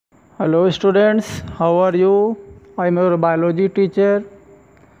Hello students, how are you? I am your biology teacher.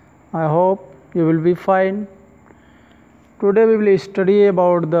 I hope you will be fine. Today we will study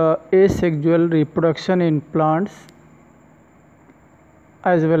about the asexual reproduction in plants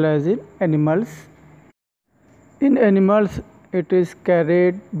as well as in animals. In animals it is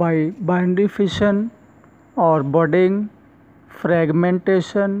carried by binary fission or budding,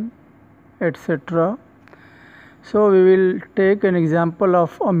 fragmentation, etc. So we will take an example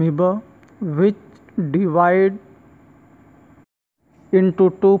of amoeba which divide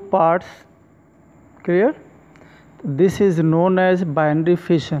into two parts. Clear? This is known as binary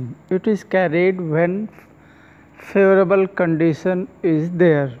fission. It is carried when favorable condition is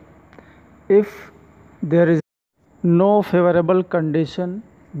there. If there is no favorable condition,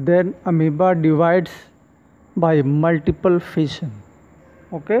 then amoeba divides by multiple fission.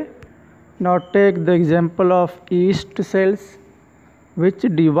 Okay? Now take the example of yeast cells which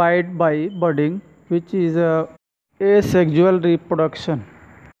divide by budding, which is a asexual reproduction.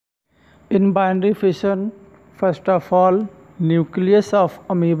 In binary fission, first of all, nucleus of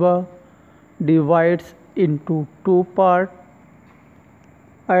amoeba divides into two parts,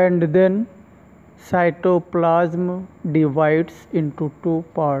 and then cytoplasm divides into two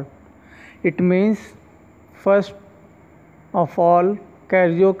parts. It means first of all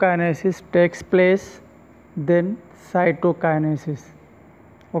karyokinesis takes place, then cytokinesis.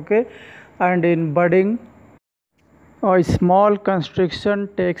 Okay, and in budding a small constriction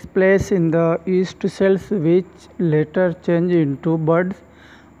takes place in the yeast cells which later change into buds,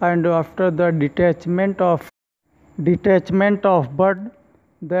 and after the detachment of bud,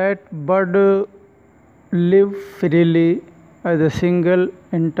 that bud live freely as a single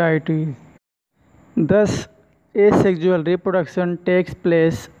entity. Thus asexual reproduction takes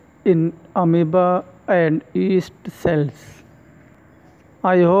place in amoeba and yeast cells.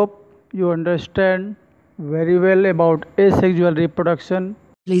 I hope you understand very well about asexual reproduction.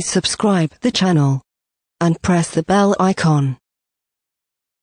 Please subscribe the channel and press the bell icon.